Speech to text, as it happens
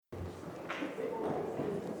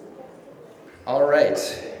All right.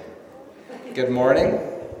 Good morning.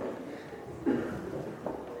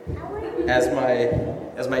 As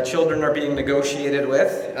my children are being negotiated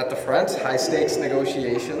with at the front, high stakes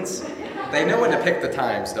negotiations. They know when to pick the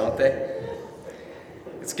times, don't they?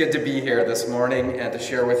 It's good to be here this morning and to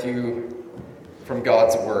share with you from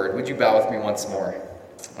God's word. Would you bow with me once more?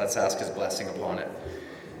 Let's ask his blessing upon it.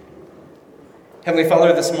 Heavenly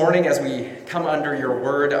Father, this morning as we come under your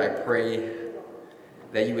word, I pray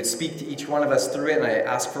that you would speak to each one of us through it, and I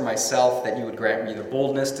ask for myself that you would grant me the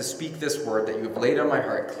boldness to speak this word that you have laid on my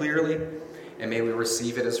heart clearly, and may we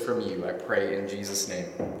receive it as from you. I pray in Jesus' name.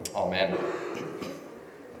 Amen.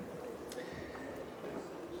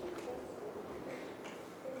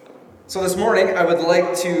 So this morning, I would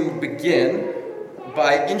like to begin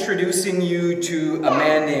by introducing you to a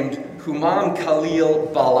man named Humam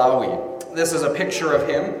Khalil Balawi. This is a picture of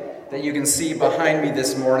him that you can see behind me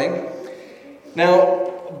this morning. Now,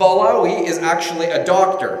 Balawi is actually a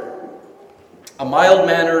doctor, a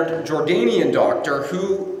mild-mannered Jordanian doctor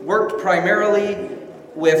who worked primarily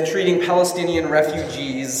with treating Palestinian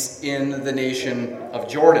refugees in the nation of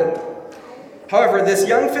Jordan. However, this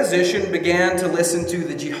young physician began to listen to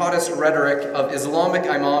the jihadist rhetoric of Islamic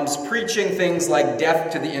imams preaching things like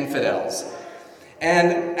death to the infidels.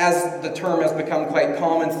 And as the term has become quite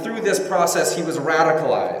common, through this process he was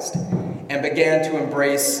radicalized and began to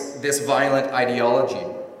embrace this violent ideology.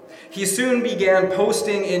 He soon began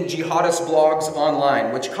posting in jihadist blogs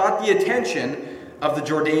online, which caught the attention of the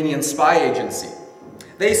Jordanian spy agency.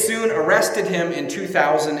 They soon arrested him in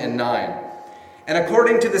 2009. And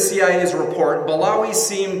according to the CIA's report, Balawi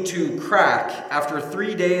seemed to crack after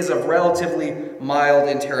 3 days of relatively mild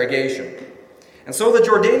interrogation. And so the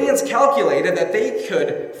Jordanians calculated that they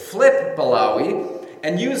could flip Balawi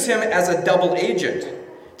and use him as a double agent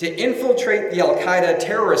to infiltrate the Al-Qaeda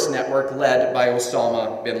terrorist network led by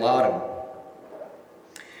Osama bin Laden.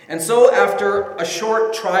 And so after a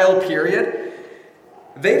short trial period,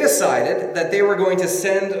 they decided that they were going to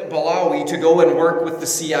send Balawi to go and work with the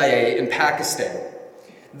CIA in Pakistan.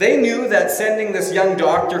 They knew that sending this young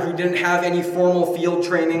doctor who didn't have any formal field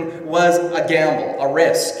training was a gamble, a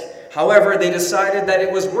risk. However, they decided that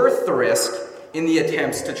it was worth the risk in the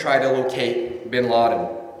attempts to try to locate bin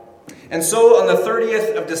Laden. And so on the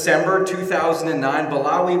 30th of December 2009,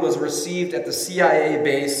 Balawi was received at the CIA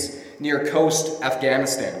base near Khost,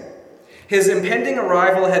 Afghanistan. His impending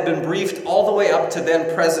arrival had been briefed all the way up to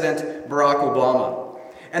then President Barack Obama.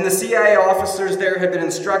 And the CIA officers there had been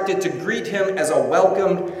instructed to greet him as a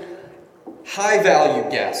welcomed,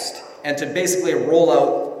 high-value guest and to basically roll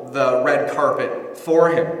out the red carpet for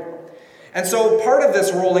him. And so part of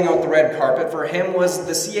this rolling out the red carpet for him was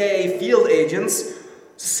the CIA field agents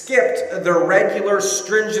skipped the regular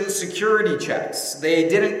stringent security checks. They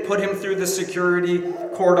didn't put him through the security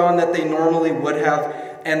cordon that they normally would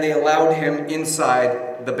have, and they allowed him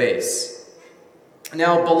inside the base.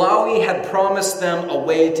 Now, Balawi had promised them a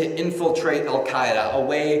way to infiltrate Al-Qaeda, a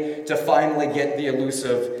way to finally get the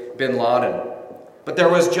elusive bin Laden. But there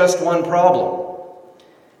was just one problem.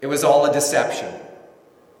 It was all a deception.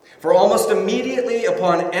 For almost immediately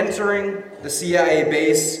upon entering the CIA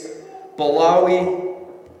base, Balawi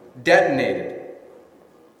detonated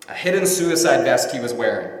a hidden suicide vest he was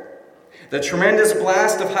wearing. The tremendous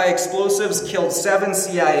blast of high explosives killed 7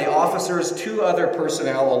 CIA officers, 2 other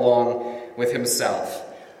personnel along with himself.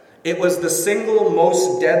 It was the single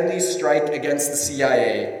most deadly strike against the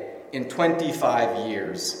CIA in 25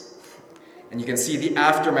 years. And you can see the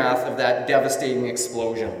aftermath of that devastating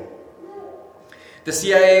explosion. The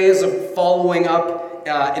CIA's following up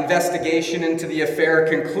investigation into the affair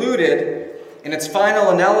concluded in its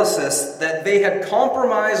final analysis that they had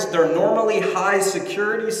compromised their normally high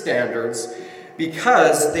security standards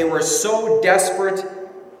because they were so desperate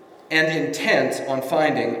and intent on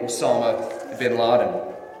finding Osama bin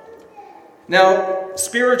Laden. Now,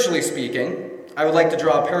 spiritually speaking, I would like to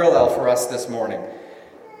draw a parallel for us this morning.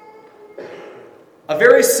 A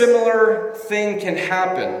very similar thing can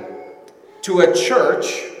happen to a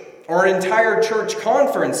church or entire church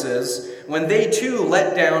conferences when they too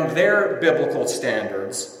let down their biblical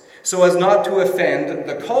standards so as not to offend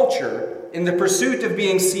the culture in the pursuit of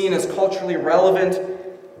being seen as culturally relevant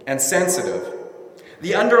and sensitive.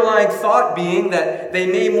 The underlying thought being that they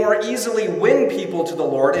may more easily win people to the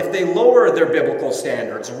Lord if they lower their biblical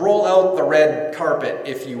standards, roll out the red carpet,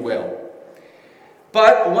 if you will.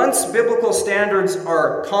 But once biblical standards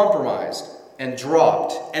are compromised and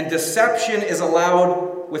dropped, and deception is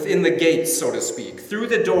allowed within the gates, so to speak, through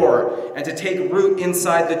the door, and to take root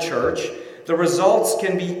inside the church, the results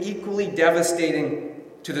can be equally devastating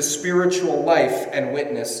to the spiritual life and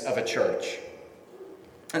witness of a church.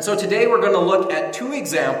 And so today we're going to look at two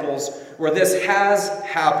examples where this has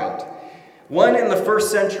happened. One in the first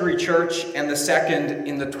century church and the second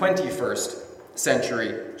in the 21st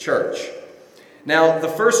century church. Now, the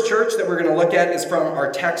first church that we're going to look at is from our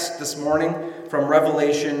text this morning, from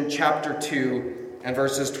Revelation chapter 2 and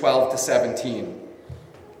verses 12 to 17.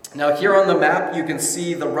 Now, here on the map, you can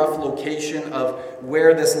see the rough location of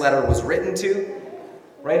where this letter was written to.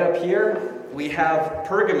 Right up here, we have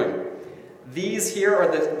Pergamum. These here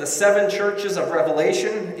are the seven churches of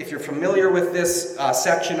Revelation. If you're familiar with this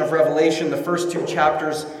section of Revelation, the first two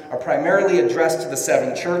chapters are primarily addressed to the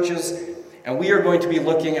seven churches, and we are going to be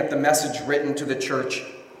looking at the message written to the church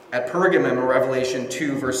at Pergamum in Revelation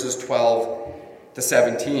 2, verses 12 to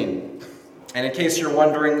 17. And in case you're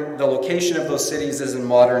wondering, the location of those cities is in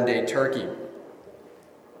modern-day Turkey.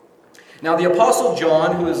 Now, the Apostle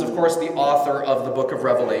John, who is, of course, the author of the book of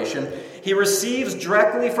Revelation, he receives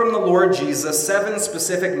directly from the Lord Jesus 7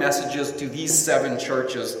 specific messages to these 7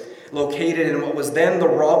 churches located in what was then the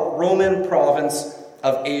Roman province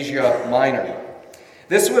of Asia Minor.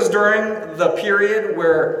 This was during the period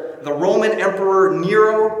where the Roman Emperor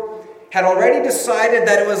Nero had already decided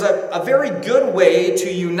that it was a very good way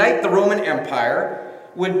to unite the Roman Empire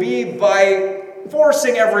would be by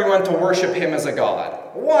forcing everyone to worship him as a god.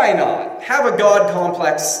 Why not? Have a god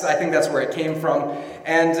complex. I think that's where it came from.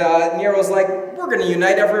 And Nero's like, we're going to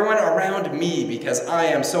unite everyone around me because I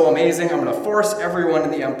am so amazing. I'm going to force everyone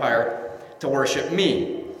in the empire to worship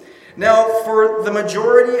me. Now, for the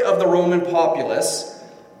majority of the Roman populace,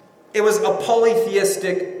 it was a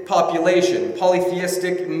polytheistic population.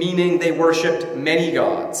 Polytheistic meaning they worshipped many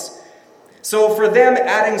gods. So for them,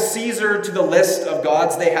 adding Caesar to the list of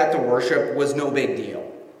gods they had to worship was no big deal.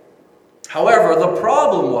 However, the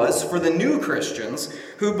problem was for the new Christians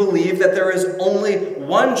who believed that there is only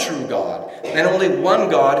one true God and only one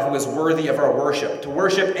God who is worthy of our worship. To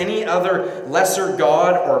worship any other lesser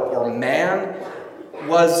god or man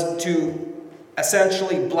was to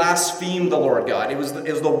essentially blaspheme the Lord God. It was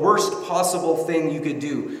the worst possible thing you could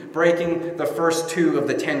do, breaking the first 2 of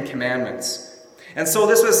the 10 commandments. And so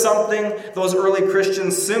this was something those early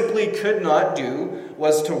Christians simply could not do,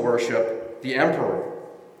 was to worship the emperor.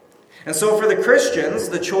 And so for the Christians,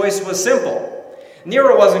 the choice was simple.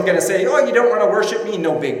 Nero wasn't going to say, oh, you don't want to worship me?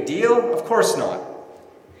 No big deal. Of course not.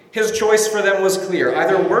 His choice for them was clear.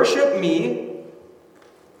 Either worship me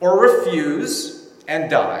or refuse and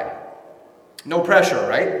die. No pressure,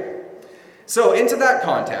 right? So into that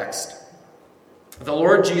context, the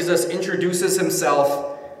Lord Jesus introduces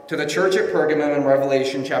himself to the church at Pergamum in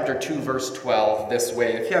Revelation chapter 2, verse 12 this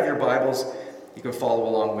way. If you have your Bibles, you can follow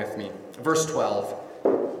along with me. Verse 12.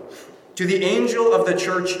 To the angel of the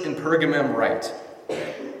church in Pergamum write,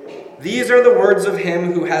 these are the words of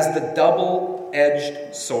him who has the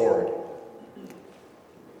double-edged sword.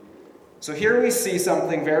 So here we see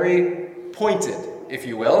something very pointed, if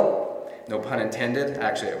you will. No pun intended.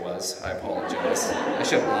 Actually, it was. I apologize. I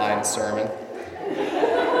shouldn't lie in a sermon.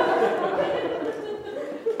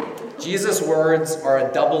 Jesus' words are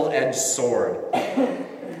a double-edged sword.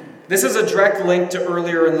 This is a direct link to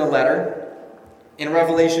earlier in the letter, in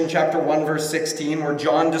Revelation chapter 1, verse 16, where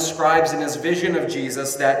John describes in his vision of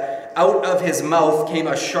Jesus that out of his mouth came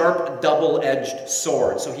a sharp, double-edged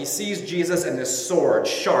sword. So he sees Jesus and this sword,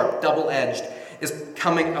 sharp, double-edged, is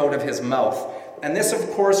coming out of his mouth. And this, of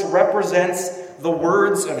course, represents the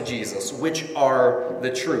words of Jesus, which are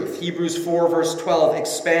the truth. Hebrews 4, verse 12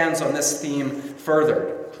 expands on this theme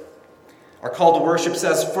further. Our call to worship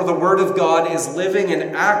says, for the word of God is living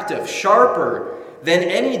and active, sharper than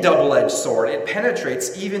any double-edged sword. It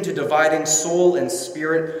penetrates even to dividing soul and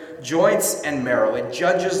spirit, joints and marrow. It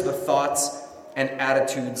judges the thoughts and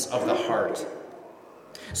attitudes of the heart.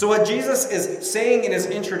 So what Jesus is saying in his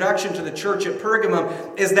introduction to the church at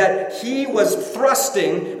Pergamum is that he was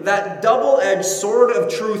thrusting that double-edged sword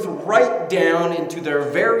of truth right down into their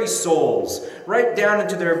very souls, right down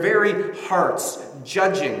into their very hearts,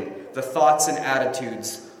 judging the thoughts and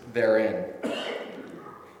attitudes therein.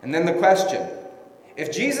 And then the question,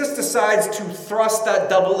 if Jesus decides to thrust that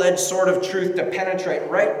double-edged sword of truth to penetrate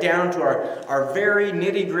right down to our very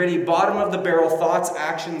nitty-gritty, bottom-of-the-barrel thoughts,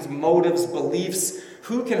 actions, motives, beliefs,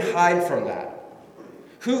 who can hide from that?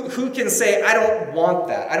 Who can say, I don't want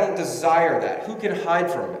that, I don't desire that? Who can hide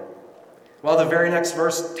from it? Well, the very next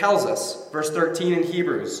verse tells us, verse 13 in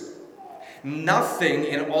Hebrews, nothing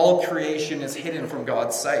in all creation is hidden from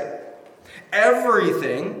God's sight.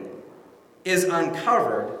 Everything is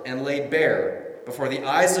uncovered and laid bare before the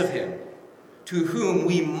eyes of him to whom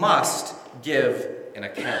we must give an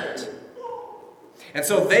account. And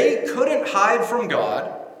so they couldn't hide from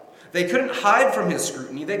God. They couldn't hide from his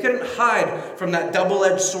scrutiny. They couldn't hide from that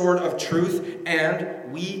double-edged sword of truth,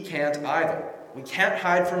 and we can't either. We can't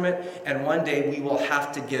hide from it, and one day we will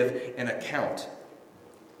have to give an account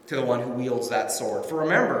to the one who wields that sword. For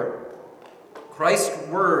remember, Christ's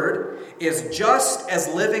word is just as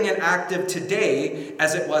living and active today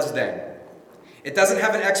as it was then. It doesn't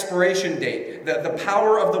have an expiration date. The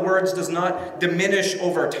power of the words does not diminish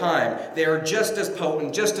over time. They are just as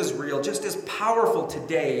potent, just as real, just as powerful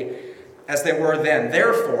today as they were then.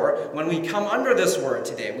 Therefore, when we come under this word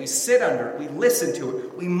today, we sit under it, we listen to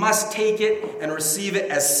it, we must take it and receive it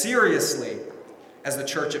as seriously as the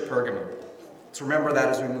church at Pergamum. So remember that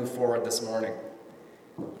as we move forward this morning.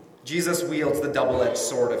 Jesus wields the double-edged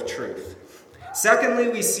sword of truth. Secondly,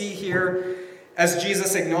 we see here as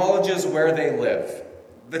Jesus acknowledges where they live.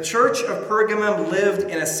 The church of Pergamum lived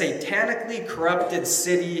in a satanically corrupted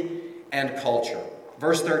city and culture.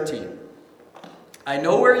 Verse 13. I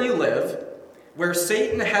know where you live, where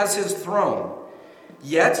Satan has his throne.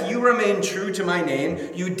 Yet you remain true to my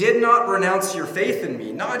name. You did not renounce your faith in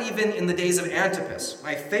me, not even in the days of Antipas,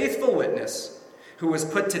 my faithful witness, who was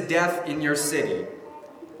put to death in your city,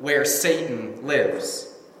 where Satan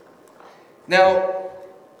lives. Now,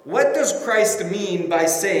 what does Christ mean by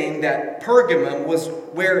saying that Pergamum was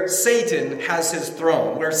where Satan has his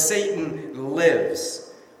throne, where Satan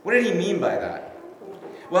lives? What did he mean by that?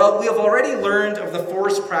 Well, we have already learned of the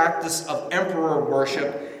forced practice of emperor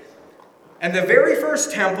worship, and the very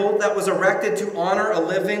first temple that was erected to honor a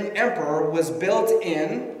living emperor was built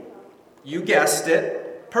in, you guessed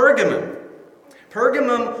it, Pergamum.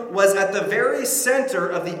 Pergamum was at the very center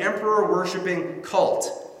of the emperor-worshipping cult.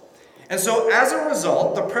 And so as a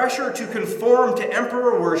result, the pressure to conform to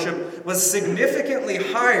emperor worship was significantly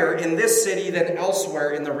higher in this city than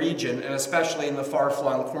elsewhere in the region, and especially in the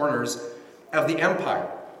far-flung corners of the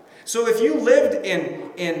empire. So if you lived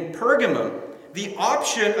in Pergamum, the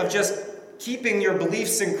option of just keeping your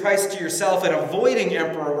beliefs in Christ to yourself and avoiding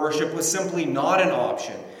emperor worship was simply not an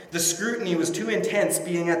option. The scrutiny was too intense,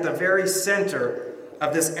 being at the very center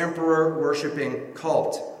of this emperor-worshipping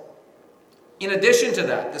cult. In addition to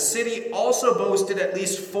that, the city also boasted at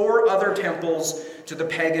least 4 other temples to the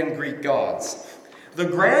pagan Greek gods. The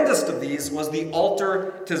grandest of these was the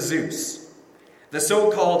altar to Zeus, the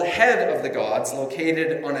so-called head of the gods,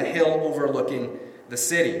 located on a hill overlooking the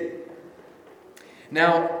city.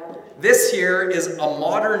 Now, this here is a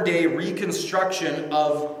modern-day reconstruction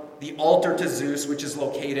of the altar to Zeus, which is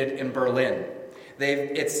located in Berlin.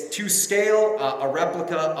 It's to scale, a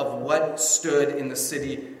replica of what stood in the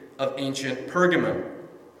city of ancient Pergamum.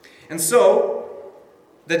 And so,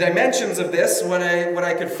 the dimensions of this, what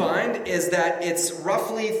I could find, is that it's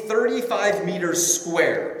roughly 35 meters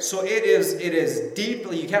square. So it is deep.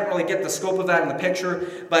 You can't really get the scope of that in the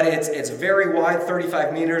picture, but it's very wide,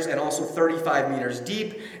 35 meters, and also 35 meters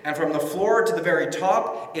deep. And from the floor to the very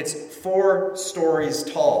top, it's 4 stories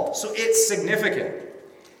tall. So it's significant.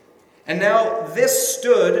 And now this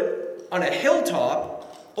stood on a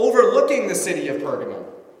hilltop overlooking the city of Pergamum.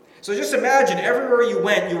 So just imagine, everywhere you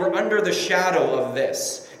went, you were under the shadow of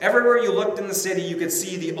this. Everywhere you looked in the city, you could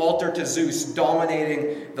see the altar to Zeus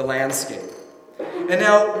dominating the landscape. And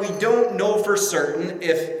now, we don't know for certain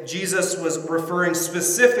if Jesus was referring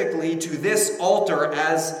specifically to this altar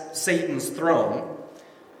as Satan's throne.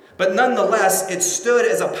 But nonetheless, it stood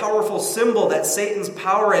as a powerful symbol that Satan's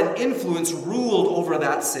power and influence ruled over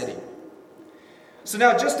that city. So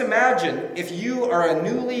now just imagine if you are a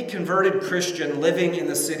newly converted Christian living in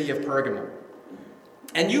the city of Pergamum,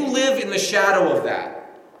 and you live in the shadow of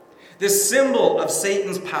that, this symbol of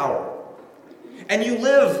Satan's power, and you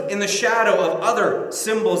live in the shadow of other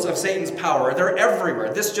symbols of Satan's power. They're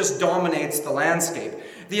everywhere. This just dominates the landscape.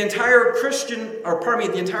 The entire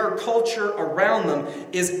the entire culture around them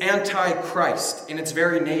is anti-Christ in its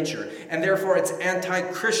very nature, and therefore it's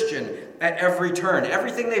anti-Christian at every turn.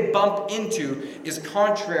 Everything they bump into is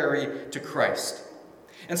contrary to Christ.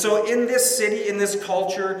 And so in this city, in this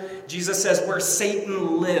culture, Jesus says, where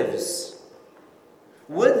Satan lives,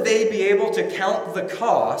 would they be able to count the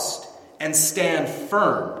cost and stand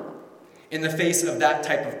firm in the face of that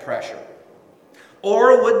type of pressure?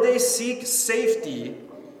 Or would they seek safety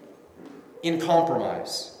in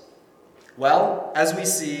compromise? Well, as we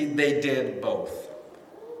see, they did both.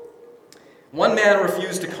 One man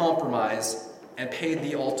refused to compromise and paid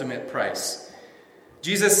the ultimate price.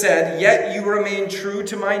 Jesus said, "Yet you remain true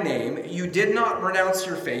to my name. You did not renounce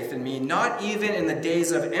your faith in me, not even in the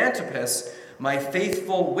days of Antipas, my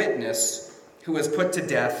faithful witness, who was put to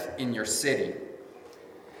death in your city."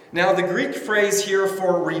 Now, the Greek phrase here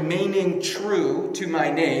for remaining true to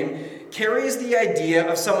my name carries the idea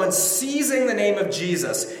of someone seizing the name of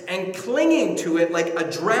Jesus and clinging to it like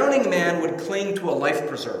a drowning man would cling to a life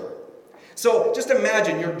preserver. So just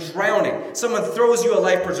imagine you're drowning. Someone throws you a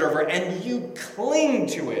life preserver and you cling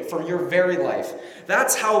to it for your very life.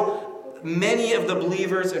 That's how many of the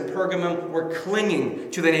believers in Pergamum were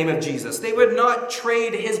clinging to the name of Jesus. They would not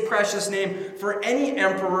trade his precious name for any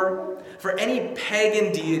emperor, for any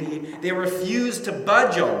pagan deity. They refused to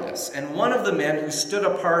budge on this. And one of the men who stood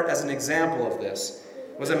apart as an example of this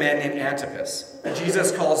was a man named Antipas.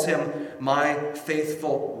 Jesus calls him my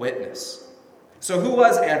faithful witness. So who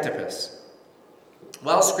was Antipas?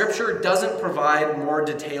 Well, Scripture doesn't provide more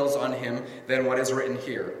details on him than what is written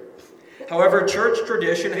here. However, church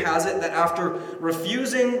tradition has it that after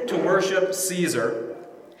refusing to worship Caesar,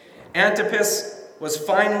 Antipas was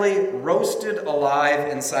finally roasted alive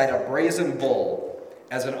inside a brazen bull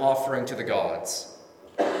as an offering to the gods.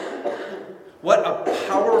 What a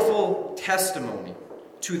powerful testimony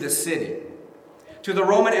to the city, to the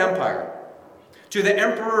Roman Empire, to the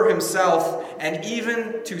emperor himself, and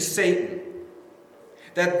even to Satan,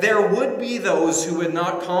 that there would be those who would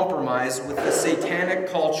not compromise with the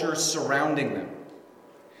satanic culture surrounding them,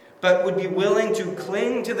 but would be willing to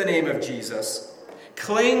cling to the name of Jesus,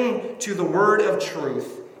 cling to the word of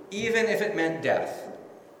truth, even if it meant death.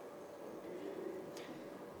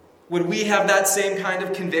 Would we have that same kind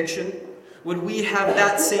of conviction? Would we have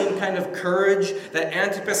that same kind of courage that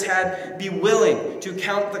Antipas had, be willing to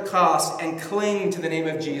count the cost and cling to the name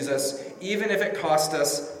of Jesus, even if it cost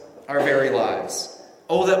us our very lives?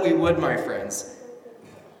 Oh, that we would, my friends.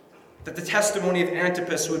 That the testimony of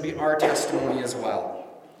Antipas would be our testimony as well.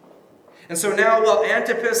 And so now, while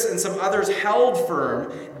Antipas and some others held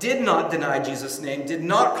firm, did not deny Jesus' name, did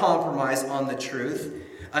not compromise on the truth,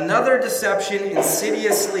 another deception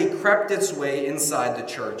insidiously crept its way inside the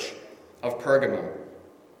church of Pergamum.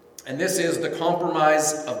 And this is the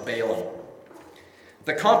compromise of Balaam.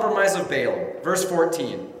 The compromise of Balaam. Verse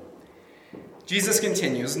 14. Jesus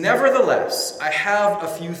continues, "Nevertheless, I have a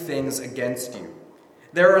few things against you.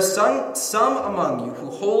 There are some among you who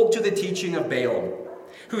hold to the teaching of Balaam,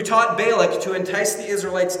 who taught Balak to entice the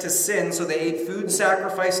Israelites to sin, so they ate food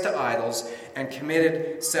sacrificed to idols and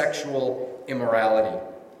committed sexual immorality."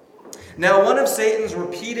 Now, one of Satan's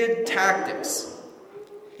repeated tactics,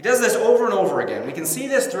 he does this over and over again, we can see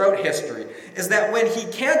this throughout history, is that when he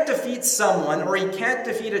can't defeat someone or he can't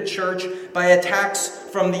defeat a church by attacks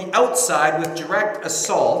from the outside with direct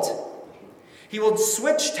assault, he will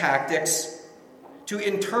switch tactics to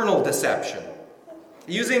internal deception,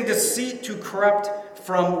 using deceit to corrupt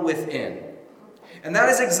from within. And that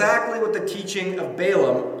is exactly what the teaching of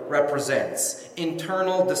Balaam represents,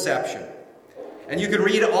 internal deception. And you can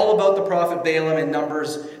read all about the prophet Balaam in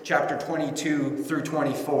Numbers chapter 22 through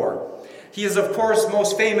 24. He is, of course,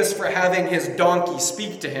 most famous for having his donkey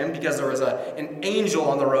speak to him because there was an angel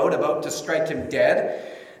on the road about to strike him dead.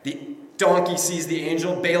 The donkey sees the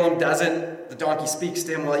angel, Balaam doesn't. The donkey speaks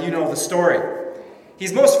to him. Well, you know the story.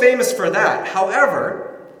 He's most famous for that.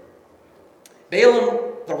 However, Balaam,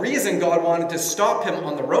 the reason God wanted to stop him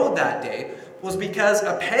on the road that day was because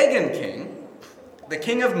a pagan king, the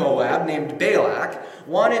king of Moab, named Balak,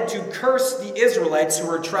 wanted to curse the Israelites who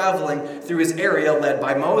were traveling through his area led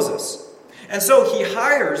by Moses. And so he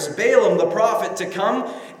hires Balaam the prophet to come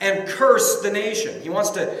and curse the nation. He wants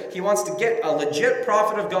to get a legit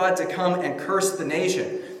prophet of God to come and curse the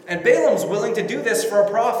nation. And Balaam's willing to do this for a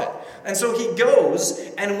prophet. And so he goes,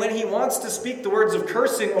 and when he wants to speak the words of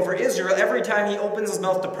cursing over Israel, every time he opens his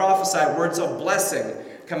mouth to prophesy, words of blessing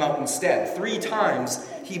come out instead. 3 times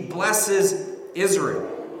he blesses Israel.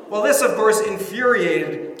 Well, this, of course,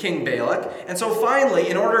 infuriated King Balak. And so finally,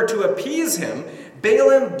 in order to appease him,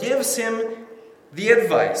 Balaam gives him the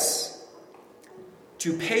advice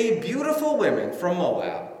to pay beautiful women from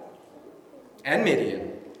Moab and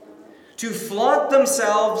Midian to flaunt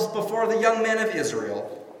themselves before the young men of Israel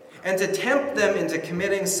and to tempt them into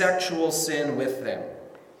committing sexual sin with them.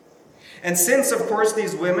 And since, of course,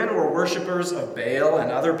 these women were worshippers of Baal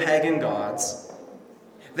and other pagan gods,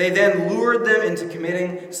 they then lured them into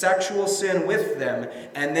committing sexual sin with them,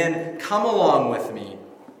 and then come along with me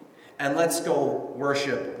and let's go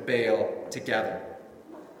worship Baal together.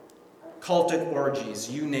 Cultic orgies,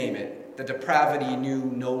 you name it. The depravity knew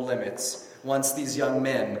no limits once these young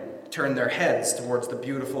men turned their heads towards the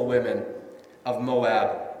beautiful women of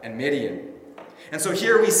Moab and Midian. And so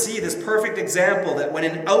here we see this perfect example that when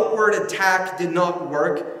an outward attack did not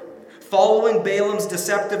work, following Balaam's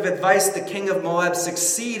deceptive advice, the king of Moab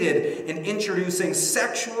succeeded in introducing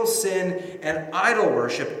sexual sin and idol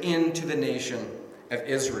worship into the nation of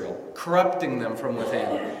Israel, corrupting them from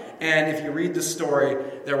within. And if you read the story,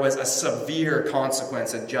 there was a severe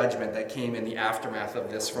consequence and judgment that came in the aftermath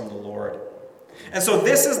of this from the Lord. And so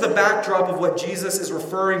this is the backdrop of what Jesus is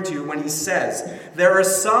referring to when he says, "There are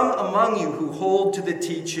some among you who hold to the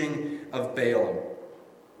teaching of Balaam."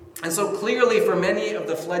 And so clearly for many of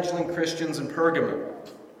the fledgling Christians in Pergamum,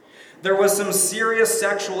 there was some serious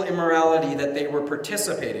sexual immorality that they were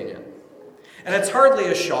participating in. And it's hardly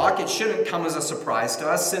a shock. It shouldn't come as a surprise to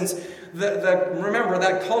us, since remember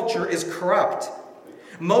that culture is corrupt.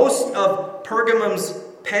 Most of Pergamum's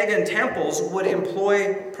pagan temples would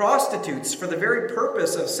employ prostitutes for the very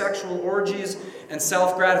purpose of sexual orgies and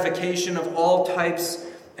self-gratification of all types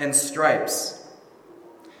and stripes.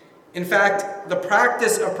 In fact, the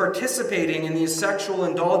practice of participating in these sexual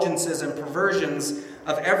indulgences and perversions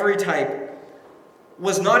of every type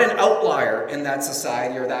was not an outlier in that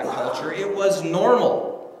society or that culture. It was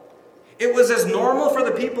normal. It was as normal for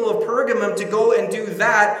the people of Pergamum to go and do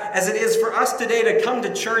that as it is for us today to come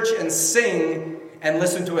to church and sing and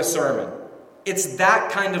listen to a sermon. It's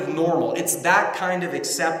that kind of normal. It's that kind of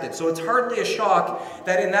accepted. So it's hardly a shock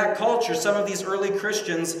that in that culture, some of these early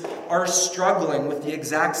Christians are struggling with the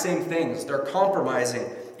exact same things. They're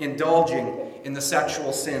compromising, indulging in the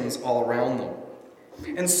sexual sins all around them.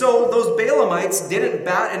 And so those Balaamites didn't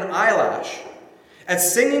bat an eyelash at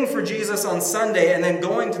singing for Jesus on Sunday and then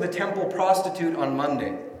going to the temple prostitute on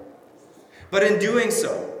Monday. But in doing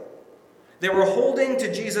so, they were holding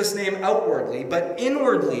to Jesus' name outwardly, but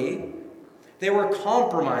inwardly, they were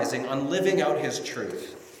compromising on living out his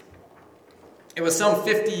truth. It was some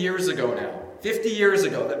 50 years ago now, 50 years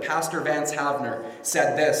ago, that Pastor Vance Havner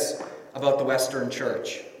said this about the Western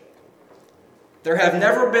Church. "There have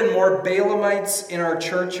never been more Balaamites in our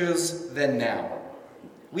churches than now.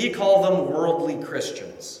 We call them worldly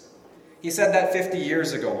Christians." He said that 50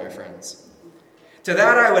 years ago, my friends. To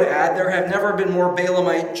that I would add, there have never been more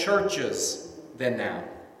Balaamite churches than now.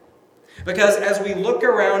 Because as we look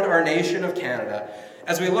around our nation of Canada,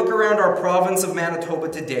 as we look around our province of Manitoba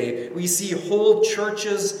today, we see whole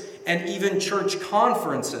churches and even church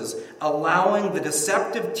conferences allowing the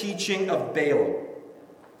deceptive teaching of Balaam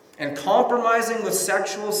and compromising with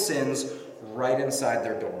sexual sins right inside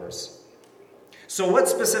their doors. So what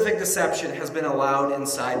specific deception has been allowed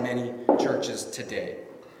inside many churches today?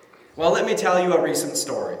 Well, let me tell you a recent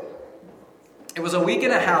story. It was a week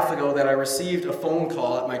and a half ago that I received a phone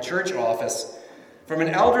call at my church office from an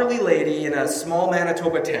elderly lady in a small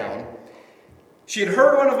Manitoba town. She had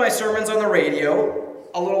heard one of my sermons on the radio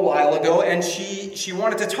a little while ago, and she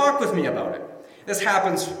wanted to talk with me about it. This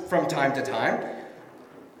happens from time to time.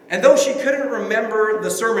 And though she couldn't remember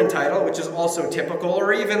the sermon title, which is also typical,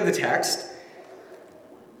 or even the text,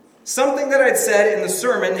 something that I'd said in the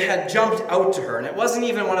sermon had jumped out to her, and it wasn't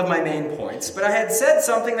even one of my main points, but I had said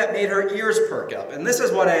something that made her ears perk up, and this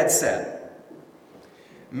is what I had said.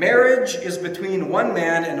 Marriage is between one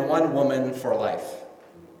man and one woman for life.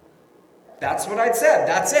 That's what I'd said.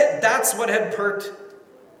 That's it. That's what had perked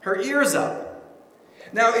her ears up.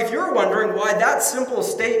 Now, if you're wondering why that simple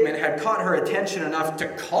statement had caught her attention enough to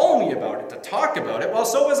call me about it, to talk about it, well,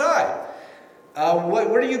 so was I.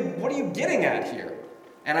 What are you getting at here?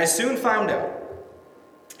 And I soon found out.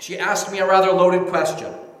 She asked me a rather loaded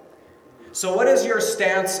question. So what is your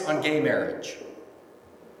stance on gay marriage?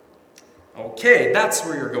 Okay, that's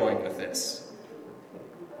where you're going with this.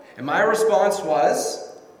 And my response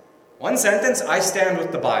was, one sentence, I stand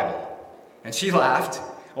with the Bible. And she laughed.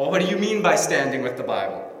 Well, what do you mean by standing with the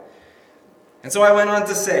Bible? And so I went on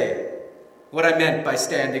to say what I meant by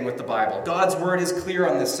standing with the Bible. God's word is clear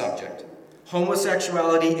on this subject.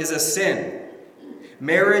 Homosexuality is a sin.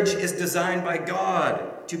 Marriage is designed by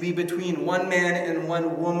God to be between one man and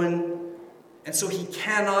one woman, and so he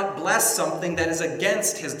cannot bless something that is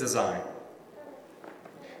against his design.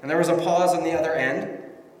 And there was a pause on the other end,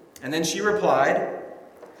 and then she replied,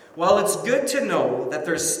 well, it's good to know that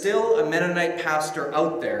there's still a Mennonite pastor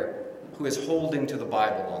out there who is holding to the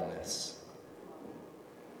Bible on this.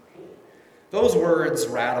 Those words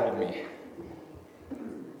rattled me.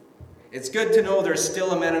 It's good to know there's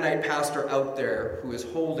still a Mennonite pastor out there who is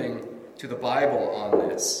holding to the Bible on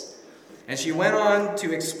this. And she went on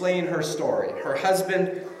to explain her story. Her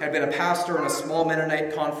husband had been a pastor in a small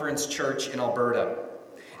Mennonite conference church in Alberta.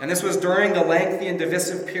 And this was during the lengthy and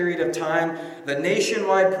divisive period of time, the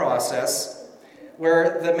nationwide process,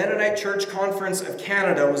 where the Mennonite Church Conference of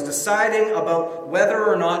Canada was deciding about whether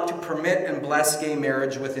or not to permit and bless gay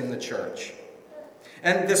marriage within the church.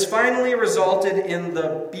 And this finally resulted in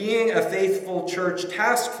the Being a Faithful Church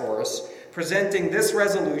Task Force presenting this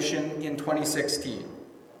resolution in 2016.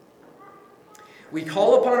 we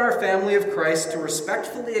call upon our family of Christ to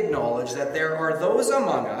respectfully acknowledge that there are those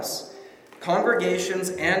among us, congregations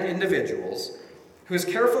and individuals, whose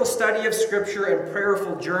careful study of Scripture and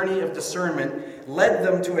prayerful journey of discernment led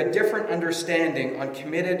them to a different understanding on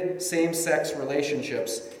committed same-sex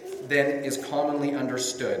relationships than is commonly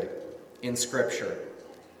understood in Scripture.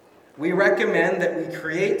 We recommend that we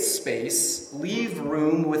create space, leave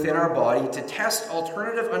room within our body to test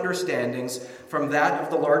alternative understandings from that of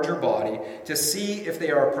the larger body to see if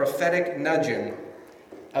they are a prophetic nudging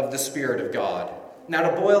of the Spirit of God. Now,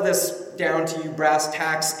 to boil this down to you, brass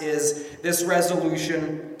tacks, is this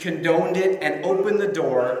resolution condoned it and opened the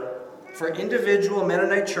door for individual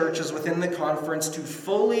Mennonite churches within the conference to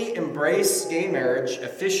fully embrace gay marriage,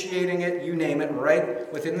 officiating it, you name it,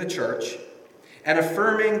 right within the church, and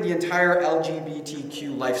affirming the entire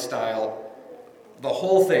LGBTQ lifestyle, the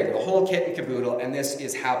whole thing, the whole kit and caboodle, and this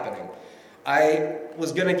is happening. I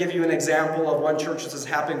was going to give you an example of one church this is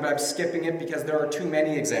happening, but I'm skipping it because there are too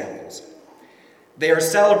many examples. They are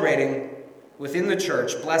celebrating within the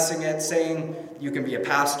church, blessing it, saying you can be a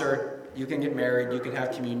pastor, you can get married, you can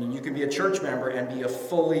have communion, you can be a church member and be a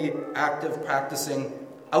fully active, practicing,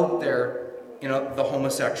 out there, the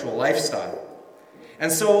homosexual lifestyle.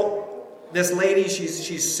 And so this lady,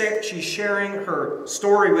 she's sick, she's sharing her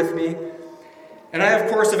story with me, and I,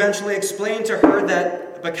 of course, eventually explained to her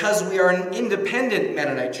that because we are an independent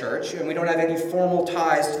Mennonite church and we don't have any formal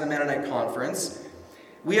ties to the Mennonite Conference,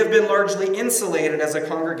 we have been largely insulated as a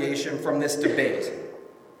congregation from this debate.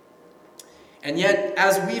 And yet,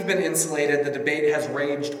 as we've been insulated, the debate has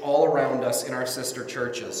raged all around us in our sister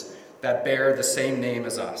churches that bear the same name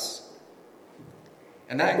as us.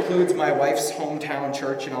 And that includes my wife's hometown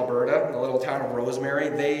church in Alberta, the little town of Rosemary.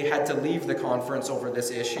 They had to leave the conference over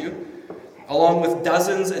this issue, along with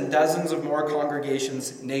dozens and dozens of more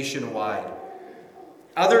congregations nationwide.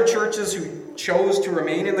 Other churches who chose to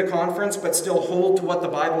remain in the conference but still hold to what the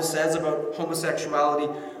Bible says about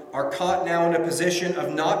homosexuality are caught now in a position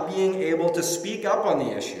of not being able to speak up on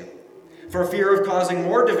the issue for fear of causing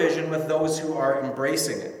more division with those who are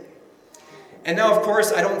embracing it. And now, of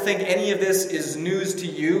course, I don't think any of this is news to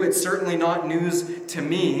you. It's certainly not news to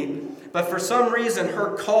me. But for some reason,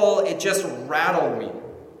 her call, it just rattled me.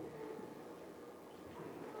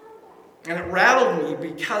 And it rattled me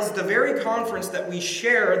because the very conference that we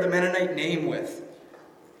share the Mennonite name with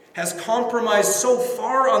has compromised so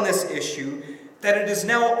far on this issue that it is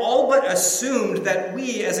now all but assumed that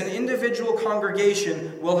we as an individual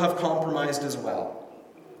congregation will have compromised as well.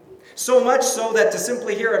 So much so that to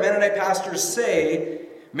simply hear a Mennonite pastor say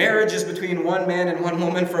marriage is between one man and one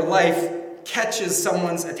woman for life catches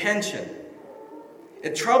someone's attention.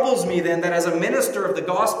 It troubles me then that as a minister of the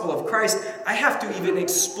gospel of Christ, I have to even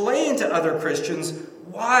explain to other Christians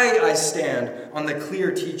why I stand on the clear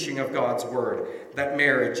teaching of God's word, that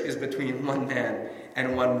marriage is between one man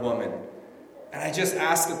and one woman. And I just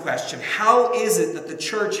ask the question, how is it that the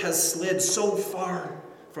church has slid so far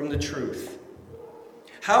from the truth?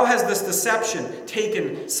 How has this deception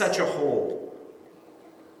taken such a hold?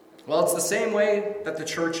 Well, it's the same way that the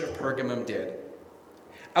church of Pergamum did.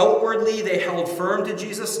 Outwardly, they held firm to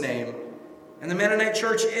Jesus' name, and the Mennonite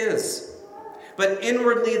church is. But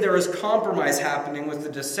inwardly, there is compromise happening with the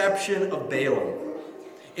deception of Balaam.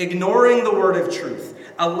 Ignoring the word of truth,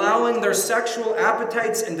 allowing their sexual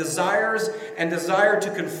appetites and desire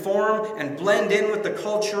to conform and blend in with the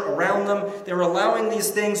culture around them, they're allowing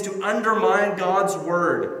these things to undermine God's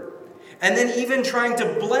word. And then even trying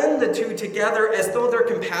to blend the two together as though they're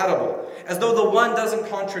compatible, as though the one doesn't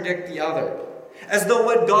contradict the other, as though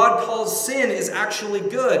what God calls sin is actually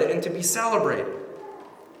good and to be celebrated.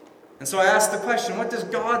 And so I ask the question, what does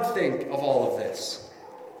God think of all of this?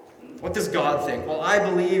 What does God think? Well, I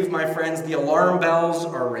believe, my friends, the alarm bells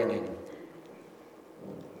are ringing.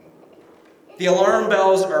 The alarm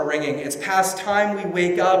bells are ringing. It's past time we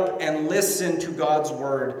wake up and listen to God's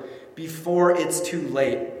word before it's too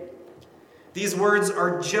late. These words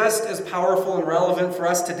are just as powerful and relevant for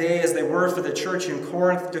us today as they were for the church in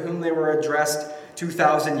Corinth to whom they were addressed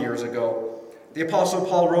 2,000 years ago. The Apostle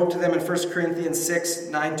Paul wrote to them in 1 Corinthians 6,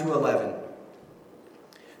 9-11.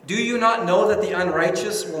 Do you not know that the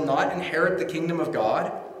unrighteous will not inherit the kingdom of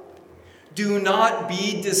God? Do not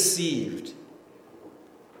be deceived.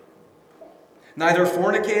 Neither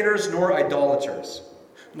fornicators nor idolaters,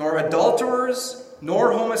 nor adulterers,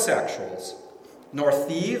 nor homosexuals, nor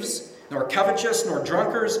thieves, nor covetous, nor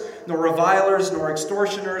drunkards, nor revilers, nor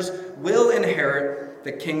extortioners will inherit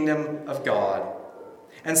the kingdom of God.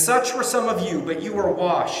 And such were some of you, but you were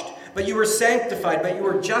washed, but you were sanctified, but you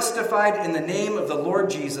were justified in the name of the Lord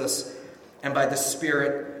Jesus and by the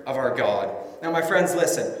Spirit of our God. Now, my friends,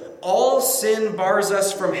 listen. All sin bars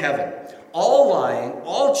us from heaven. All lying,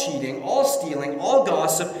 all cheating, all stealing, all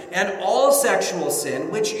gossip, and all sexual sin,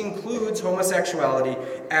 which includes homosexuality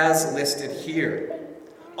as listed here.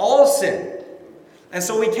 All sin. And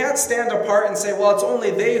so we can't stand apart and say, well, it's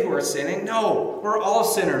only they who are sinning. No, we're all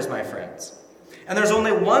sinners, my friends. And there's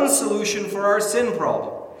only one solution for our sin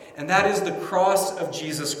problem, and that is the cross of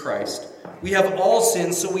Jesus Christ. We have all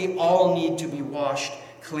sinned, so we all need to be washed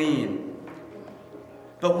clean.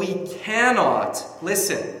 But we cannot,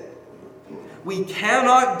 listen, we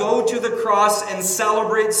cannot go to the cross and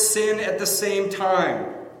celebrate sin at the same time.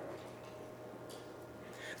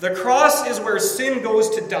 The cross is where sin goes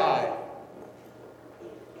to die.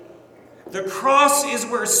 The cross is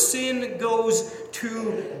where sin goes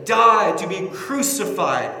to die, to be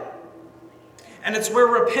crucified. And it's where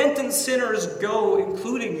repentant sinners go,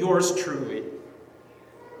 including yours truly.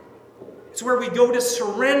 It's where we go to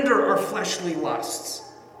surrender our fleshly lusts.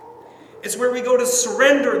 It's where we go to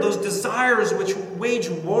surrender those desires which wage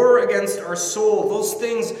war against our soul, those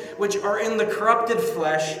things which are in the corrupted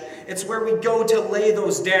flesh. It's where we go to lay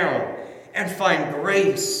those down and find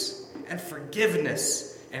grace and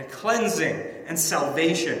forgiveness and cleansing and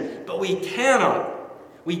salvation. But we cannot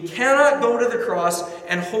go to the cross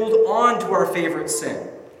and hold on to our favorite sin.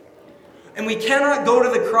 And we cannot go to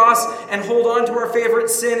the cross and hold on to our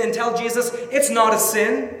favorite sin and tell Jesus, it's not a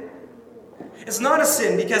sin. It's not a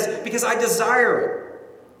sin because I desire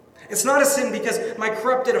it. It's not a sin because my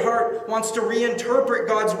corrupted heart wants to reinterpret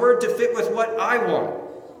God's word to fit with what I want.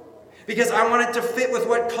 Because I want it to fit with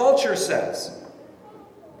what culture says.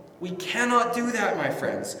 We cannot do that, my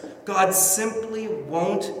friends. God simply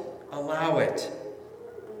won't allow it.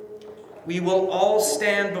 We will all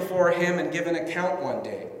stand before him and give an account one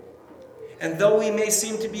day. And though we may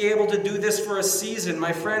seem to be able to do this for a season,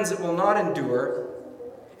 my friends, it will not endure.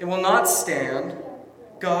 It will not stand.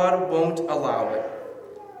 God won't allow it.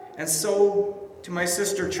 And so, to my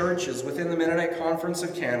sister churches within the Mennonite Conference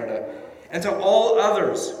of Canada, and to all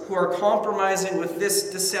others who are compromising with this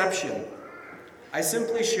deception, I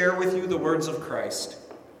simply share with you the words of Christ.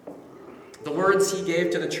 The words he gave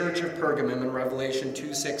to the church of Pergamum in Revelation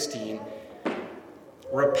 2:16.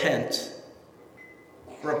 Repent.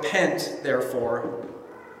 Repent, therefore.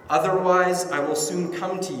 Otherwise, I will soon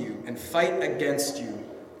come to you and fight against you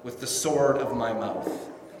with the sword of my mouth.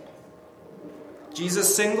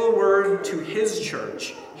 Jesus' single word to his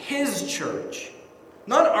church,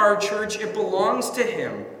 not our church, it belongs to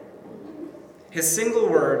him. His single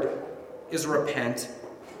word is repent.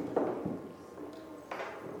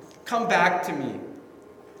 Come back to me.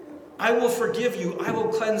 I will forgive you, I will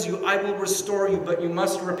cleanse you, I will restore you, but you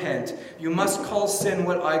must repent. You must call sin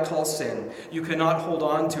what I call sin. You cannot hold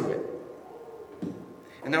on to it.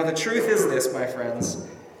 And now the truth is this, my friends.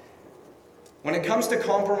 When it comes to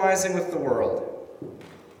compromising with the world,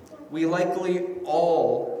 we likely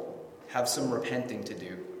all have some repenting to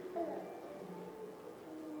do.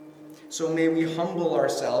 So may we humble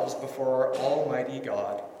ourselves before our Almighty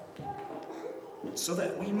God, so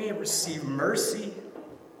that we may receive mercy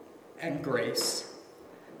and grace,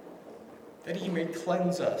 that he may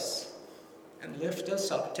cleanse us and lift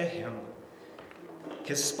us up to him,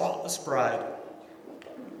 his spotless bride.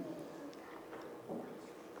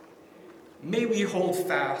 May we hold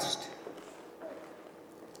fast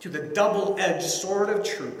to the double-edged sword of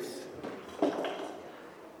truth.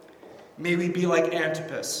 May we be like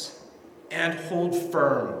Antipas and hold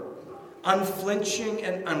firm, unflinching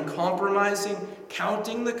and uncompromising,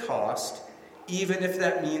 counting the cost, even if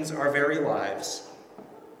that means our very lives.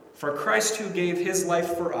 For Christ, who gave his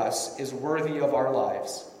life for us, is worthy of our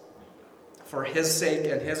lives. For his sake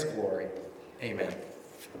and his glory. Amen.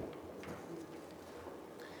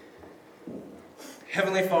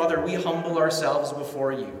 Heavenly Father, we humble ourselves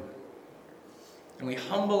before you. And we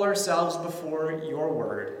humble ourselves before your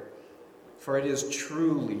word, for it is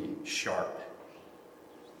truly sharp.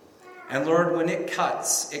 And Lord, when it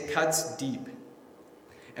cuts deep.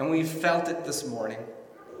 And we've felt it this morning.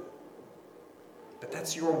 But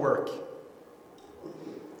that's your work.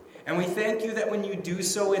 And we thank you that when you do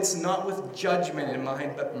so, it's not with judgment in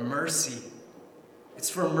mind, but mercy. It's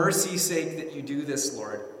for mercy's sake that you do this,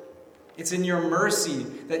 Lord. It's in your mercy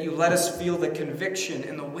that you let us feel the conviction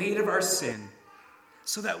and the weight of our sin,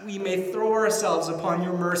 so that we may throw ourselves upon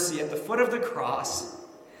your mercy at the foot of the cross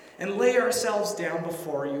and lay ourselves down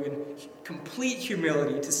before you in complete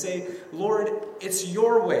humility to say, Lord, it's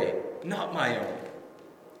your way, not my own.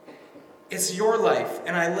 It's your life,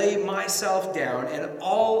 and I lay myself down, and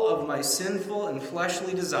all of my sinful and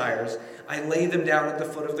fleshly desires, I lay them down at the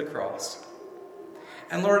foot of the cross.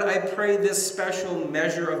 And Lord, I pray this special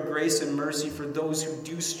measure of grace and mercy for those who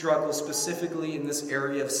do struggle specifically in this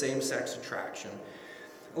area of same-sex attraction.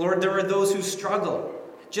 Lord, there are those who struggle,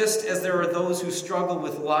 just as there are those who struggle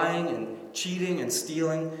with lying and cheating and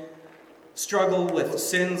stealing, struggle with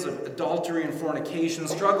sins of adultery and fornication,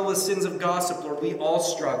 struggle with sins of gossip. Lord, we all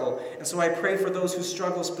struggle. And so I pray for those who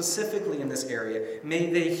struggle specifically in this area.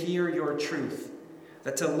 May they hear your truth,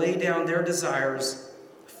 that to lay down their desires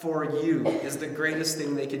for you is the greatest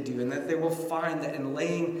thing they could do, and that they will find that in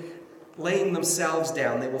laying themselves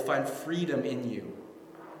down, they will find freedom in you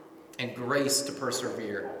and grace to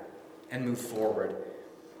persevere and move forward.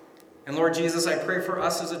 And Lord Jesus, I pray for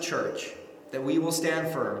us as a church that we will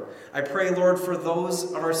stand firm. I pray, Lord, for those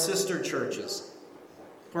of our sister churches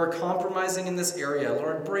who are compromising in this area.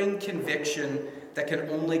 Lord, bring conviction that can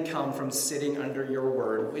only come from sitting under your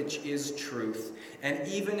word, which is truth. And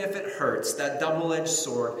even if it hurts, that double-edged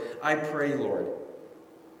sword, I pray, Lord,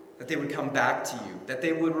 that they would come back to you, that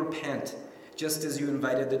they would repent, just as you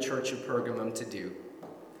invited the church of Pergamum to do.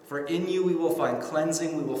 For in you we will find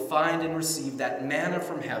cleansing, we will find and receive that manna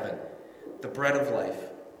from heaven, the bread of life,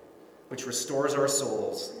 which restores our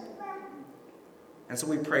souls. And so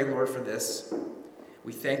we pray, Lord, for this.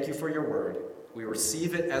 We thank you for your word. We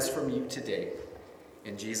receive it as from you today.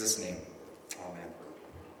 In Jesus' name, amen.